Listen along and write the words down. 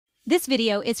This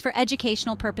video is for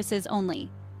educational purposes only.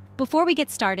 Before we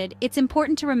get started, it's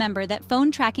important to remember that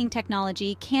phone tracking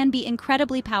technology can be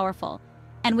incredibly powerful,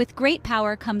 and with great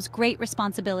power comes great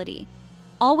responsibility.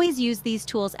 Always use these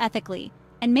tools ethically,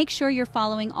 and make sure you're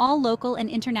following all local and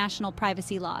international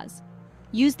privacy laws.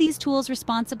 Use these tools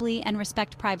responsibly and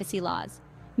respect privacy laws.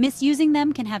 Misusing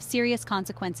them can have serious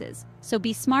consequences, so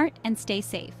be smart and stay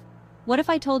safe. What if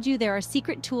I told you there are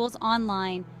secret tools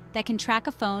online that can track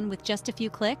a phone with just a few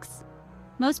clicks?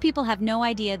 Most people have no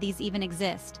idea these even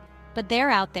exist, but they're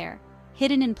out there,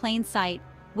 hidden in plain sight,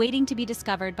 waiting to be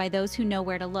discovered by those who know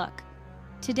where to look.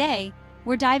 Today,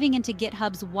 we're diving into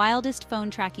GitHub's wildest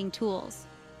phone tracking tools.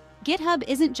 GitHub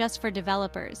isn't just for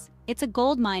developers, it's a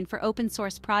goldmine for open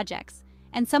source projects,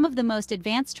 and some of the most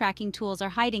advanced tracking tools are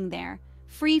hiding there,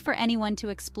 free for anyone to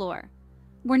explore.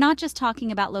 We're not just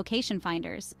talking about location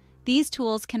finders. These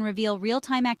tools can reveal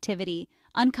real-time activity,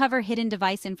 uncover hidden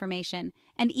device information,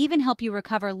 and even help you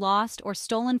recover lost or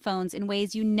stolen phones in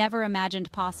ways you never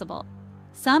imagined possible.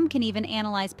 Some can even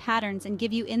analyze patterns and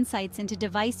give you insights into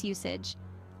device usage.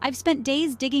 I've spent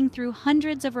days digging through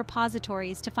hundreds of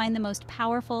repositories to find the most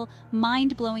powerful,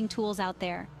 mind-blowing tools out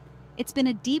there. It's been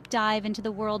a deep dive into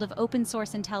the world of open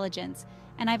source intelligence,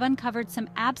 and I've uncovered some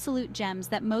absolute gems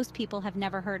that most people have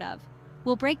never heard of.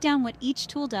 We'll break down what each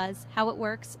tool does, how it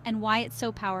works, and why it's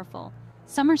so powerful.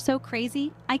 Some are so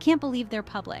crazy, I can't believe they're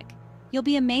public. You'll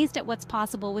be amazed at what's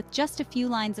possible with just a few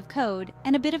lines of code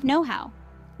and a bit of know-how.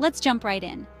 Let's jump right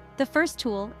in. The first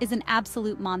tool is an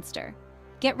absolute monster.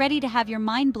 Get ready to have your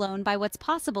mind blown by what's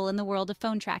possible in the world of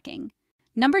phone tracking.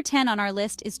 Number 10 on our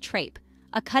list is Trape,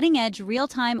 a cutting-edge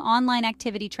real-time online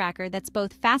activity tracker that's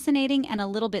both fascinating and a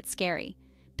little bit scary.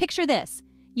 Picture this.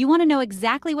 You want to know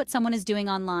exactly what someone is doing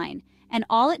online, and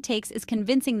all it takes is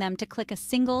convincing them to click a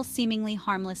single, seemingly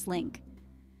harmless link.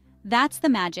 That's the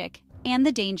magic and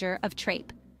the danger of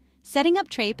Trape. Setting up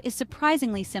Trape is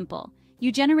surprisingly simple.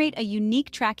 You generate a unique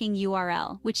tracking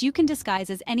URL, which you can disguise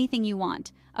as anything you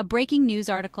want: a breaking news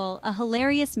article, a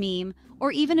hilarious meme,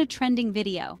 or even a trending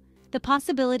video. The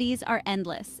possibilities are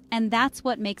endless, and that's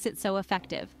what makes it so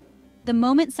effective. The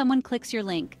moment someone clicks your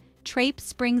link, Trape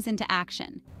springs into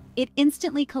action. It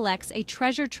instantly collects a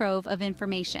treasure trove of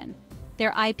information: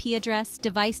 their IP address,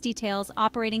 device details,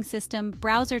 operating system,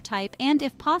 browser type, and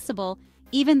if possible,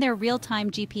 even their real-time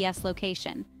GPS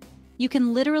location. You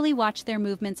can literally watch their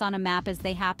movements on a map as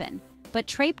they happen. But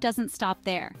Trape doesn't stop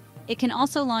there. It can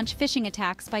also launch phishing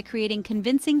attacks by creating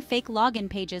convincing fake login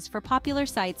pages for popular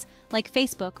sites like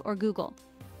Facebook or Google.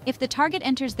 If the target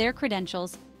enters their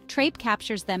credentials, Trape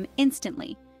captures them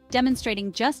instantly,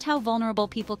 demonstrating just how vulnerable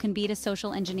people can be to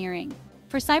social engineering.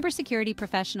 For cybersecurity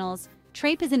professionals,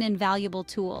 Trape is an invaluable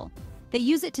tool. They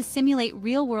use it to simulate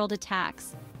real-world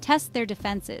attacks, test their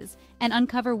defenses, and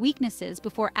uncover weaknesses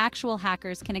before actual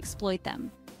hackers can exploit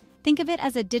them. Think of it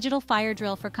as a digital fire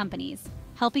drill for companies,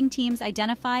 helping teams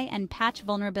identify and patch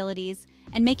vulnerabilities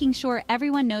and making sure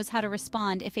everyone knows how to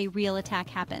respond if a real attack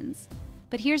happens.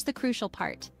 But here's the crucial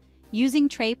part. Using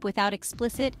Trape without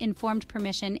explicit, informed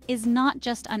permission is not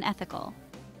just unethical,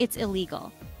 it's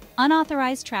illegal.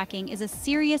 Unauthorized tracking is a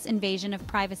serious invasion of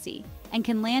privacy and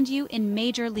can land you in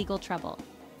major legal trouble.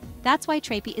 That's why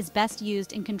Trape is best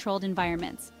used in controlled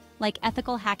environments, like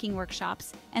ethical hacking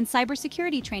workshops and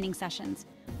cybersecurity training sessions,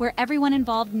 where everyone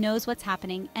involved knows what's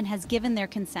happening and has given their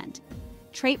consent.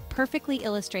 Trape perfectly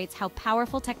illustrates how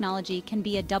powerful technology can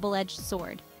be a double-edged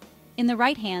sword. In the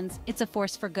right hands, it's a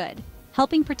force for good,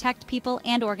 helping protect people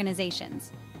and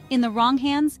organizations. In the wrong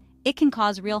hands, it can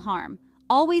cause real harm.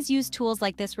 Always use tools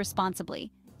like this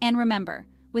responsibly. And remember,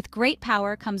 with great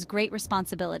power comes great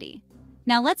responsibility.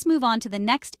 Now let's move on to the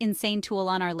next insane tool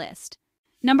on our list.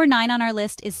 Number 9 on our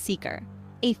list is Seeker,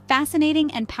 a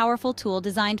fascinating and powerful tool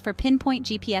designed for pinpoint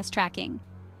GPS tracking.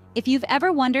 If you've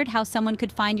ever wondered how someone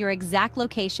could find your exact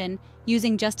location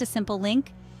using just a simple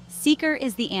link, Seeker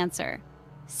is the answer.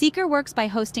 Seeker works by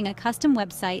hosting a custom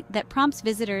website that prompts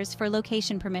visitors for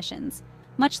location permissions,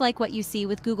 much like what you see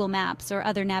with Google Maps or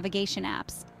other navigation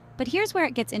apps. But here's where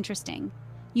it gets interesting.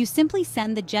 You simply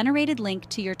send the generated link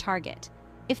to your target.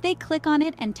 If they click on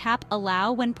it and tap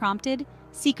Allow when prompted,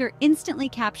 Seeker instantly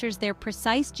captures their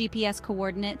precise GPS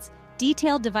coordinates,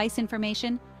 detailed device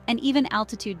information, and even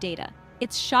altitude data.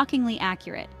 It's shockingly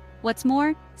accurate. What's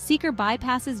more, Seeker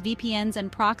bypasses VPNs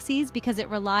and proxies because it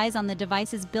relies on the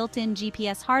device's built-in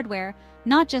GPS hardware,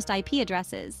 not just IP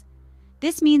addresses.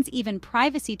 This means even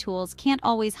privacy tools can't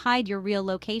always hide your real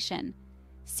location.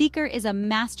 Seeker is a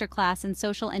masterclass in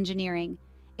social engineering.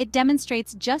 It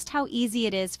demonstrates just how easy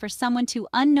it is for someone to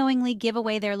unknowingly give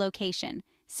away their location,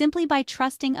 simply by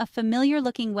trusting a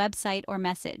familiar-looking website or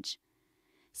message.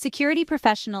 Security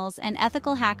professionals and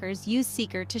ethical hackers use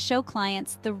Seeker to show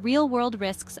clients the real-world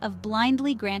risks of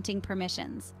blindly granting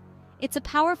permissions. It's a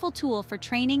powerful tool for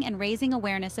training and raising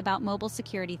awareness about mobile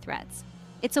security threats.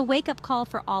 It's a wake-up call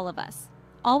for all of us.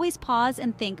 Always pause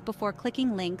and think before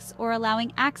clicking links or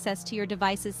allowing access to your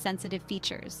device's sensitive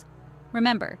features.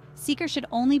 Remember, Seeker should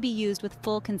only be used with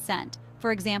full consent,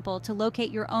 for example, to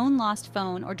locate your own lost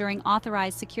phone or during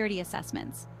authorized security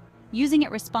assessments. Using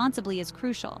it responsibly is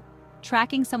crucial.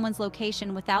 Tracking someone's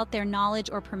location without their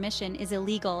knowledge or permission is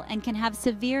illegal and can have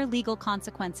severe legal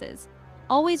consequences.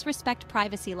 Always respect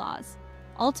privacy laws.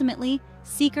 Ultimately,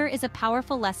 Seeker is a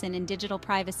powerful lesson in digital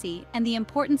privacy and the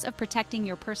importance of protecting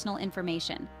your personal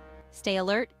information. Stay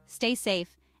alert, stay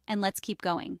safe, and let's keep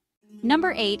going.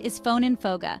 Number 8 is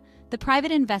PhoneInfoga, the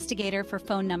private investigator for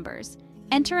phone numbers.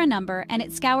 Enter a number and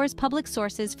it scours public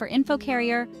sources for info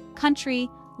carrier, country,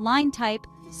 line type,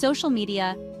 social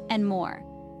media, and more.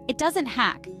 It doesn't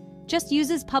hack, just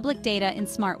uses public data in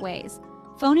smart ways.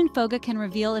 PhoneInfoga can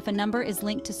reveal if a number is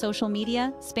linked to social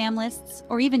media, spam lists,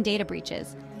 or even data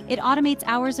breaches. It automates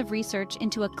hours of research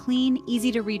into a clean,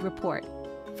 easy-to-read report.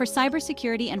 For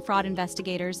cybersecurity and fraud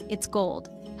investigators, it's gold,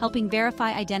 helping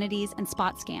verify identities and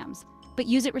spot scams. But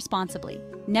use it responsibly,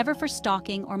 never for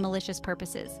stalking or malicious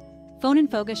purposes.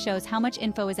 PhoneInfoga shows how much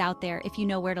info is out there if you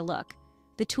know where to look.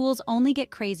 The tools only get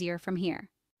crazier from here.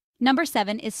 Number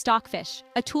 7 is Stockfish,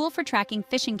 a tool for tracking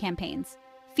phishing campaigns.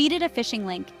 Feed it a phishing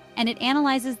link, and it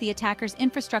analyzes the attacker's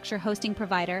infrastructure hosting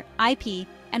provider, IP,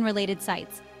 and related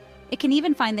sites. It can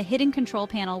even find the hidden control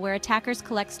panel where attackers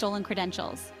collect stolen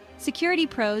credentials. Security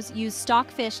pros use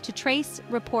Stockfish to trace,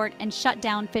 report, and shut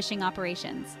down phishing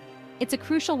operations. It's a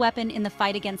crucial weapon in the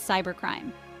fight against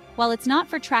cybercrime. While it's not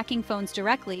for tracking phones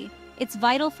directly, it's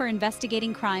vital for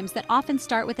investigating crimes that often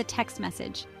start with a text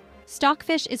message.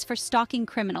 Stockfish is for stalking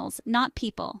criminals, not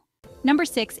people. Number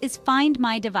 6 is Find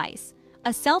My Device,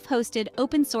 a self-hosted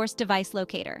open-source device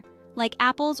locator, like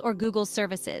Apple's or Google's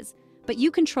services, but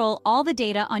you control all the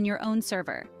data on your own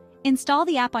server. Install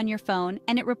the app on your phone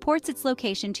and it reports its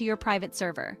location to your private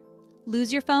server.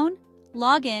 Lose your phone?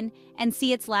 Log in and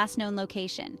see its last known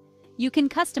location. You can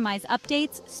customize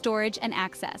updates, storage, and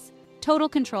access. Total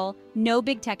control, no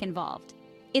big tech involved.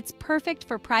 It's perfect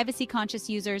for privacy-conscious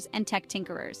users and tech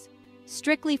tinkerers.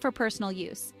 Strictly for personal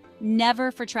use,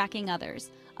 never for tracking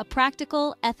others. A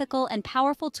practical, ethical, and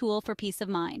powerful tool for peace of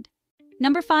mind.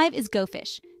 Number 5 is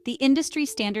GoPhish, the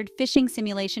industry-standard phishing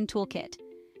simulation toolkit.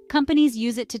 Companies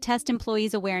use it to test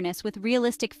employees' awareness with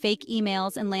realistic fake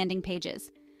emails and landing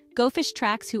pages. GoPhish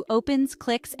tracks who opens,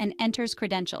 clicks, and enters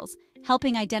credentials,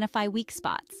 helping identify weak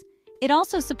spots. It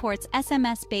also supports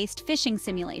SMS-based phishing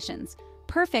simulations,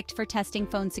 perfect for testing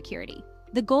phone security.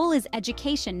 The goal is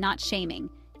education, not shaming,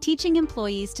 teaching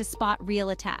employees to spot real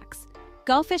attacks.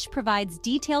 GoPhish provides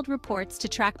detailed reports to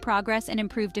track progress and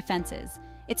improve defenses.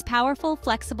 It's powerful,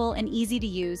 flexible, and easy to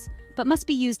use, but must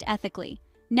be used ethically.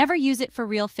 Never use it for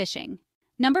real phishing.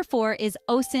 Number 4 is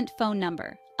OSINT Phone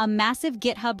Number, a massive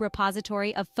GitHub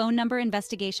repository of phone number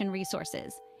investigation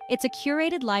resources. It's a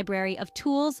curated library of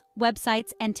tools,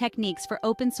 websites, and techniques for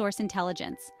open-source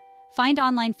intelligence. Find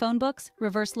online phone books,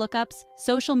 reverse lookups,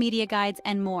 social media guides,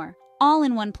 and more, all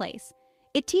in one place.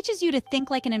 It teaches you to think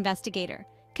like an investigator,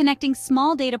 connecting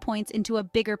small data points into a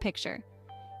bigger picture.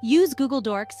 Use Google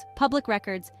Docs, public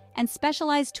records, and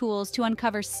specialized tools to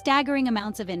uncover staggering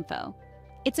amounts of info.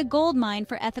 It's a goldmine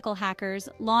for ethical hackers,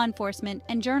 law enforcement,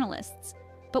 and journalists.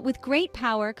 But with great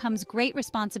power comes great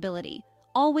responsibility.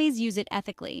 Always use it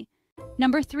ethically.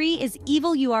 Number 3 is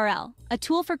Evil URL, a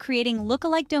tool for creating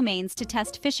lookalike domains to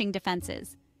test phishing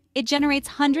defenses. It generates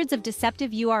hundreds of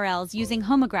deceptive URLs using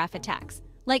homograph attacks,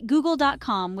 like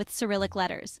google.com with Cyrillic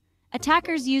letters.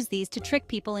 Attackers use these to trick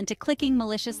people into clicking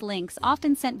malicious links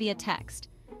often sent via text.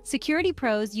 Security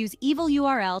pros use Evil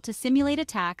URL to simulate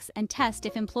attacks and test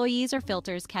if employees or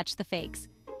filters catch the fakes.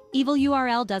 Evil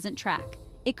URL doesn't track.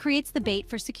 It creates the bait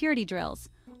for security drills.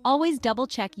 Always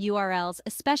double-check URLs,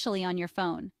 especially on your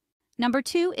phone. Number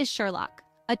 2 is Sherlock,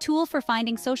 a tool for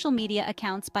finding social media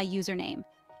accounts by username.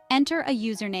 Enter a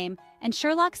username, and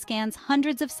Sherlock scans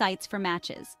hundreds of sites for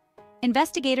matches.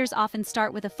 Investigators often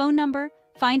start with a phone number,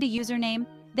 find a username,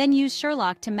 then use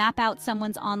Sherlock to map out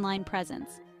someone's online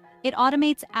presence. It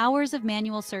automates hours of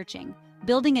manual searching,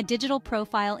 building a digital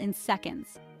profile in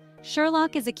seconds.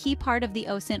 Sherlock is a key part of the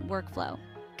OSINT workflow,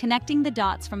 connecting the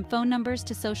dots from phone numbers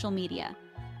to social media.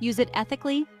 Use it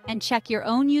ethically and check your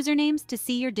own usernames to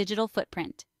see your digital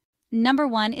footprint. Number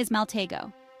 1 is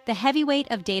Maltego, the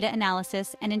heavyweight of data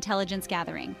analysis and intelligence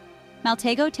gathering.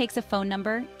 Maltego takes a phone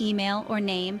number, email, or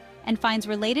name and finds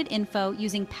related info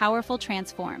using powerful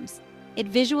transforms. It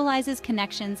visualizes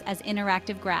connections as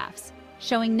interactive graphs,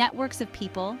 showing networks of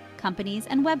people, companies,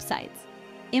 and websites.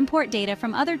 Import data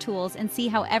from other tools and see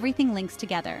how everything links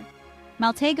together.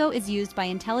 Maltego is used by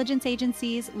intelligence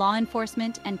agencies, law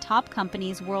enforcement, and top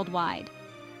companies worldwide.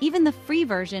 Even the free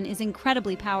version is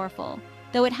incredibly powerful,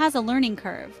 though it has a learning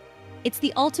curve. It's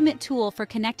the ultimate tool for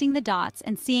connecting the dots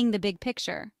and seeing the big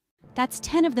picture. That's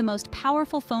 10 of the most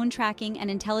powerful phone tracking and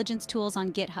intelligence tools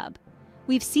on GitHub.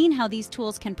 We've seen how these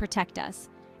tools can protect us,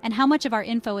 and how much of our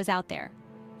info is out there.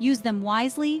 Use them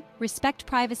wisely, respect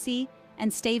privacy,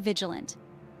 and stay vigilant.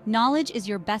 Knowledge is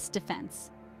your best defense.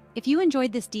 If you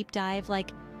enjoyed this deep dive,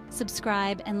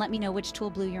 subscribe, and let me know which tool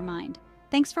blew your mind.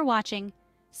 Thanks for watching.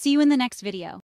 See you in the next video.